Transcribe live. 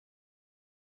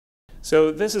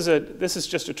So this is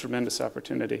just a tremendous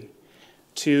opportunity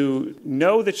to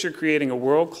know that you're creating a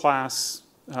world-class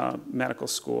medical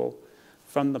school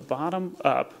from the bottom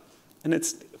up, and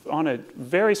it's on a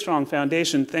very strong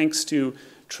foundation thanks to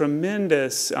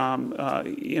tremendous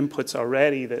inputs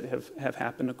already that have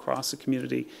happened across the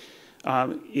community.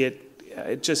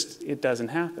 It doesn't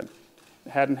happen.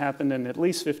 It hadn't happened in at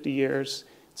least 50 years.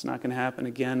 It's not going to happen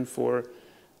again for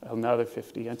another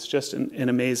 50. It's just an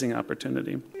amazing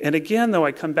opportunity. And again, though,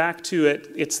 I come back to it,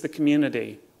 it's the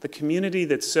community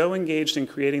that's so engaged in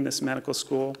creating this medical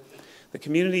school. The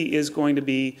community is going to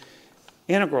be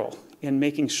integral in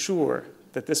making sure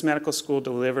that this medical school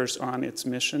delivers on its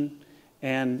mission.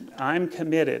 And I'm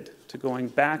committed to going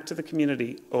back to the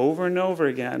community over and over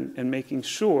again and making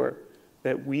sure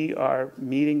that we are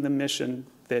meeting the mission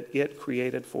that it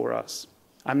created for us.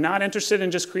 I'm not interested in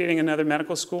just creating another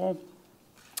medical school.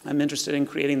 I'm interested in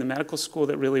creating the medical school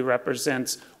that really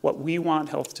represents what we want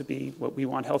health to be, what we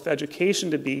want health education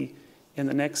to be in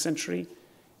the next century,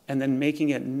 and then making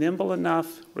it nimble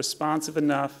enough, responsive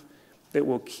enough, that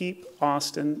will keep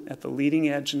Austin at the leading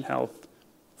edge in health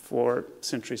for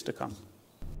centuries to come.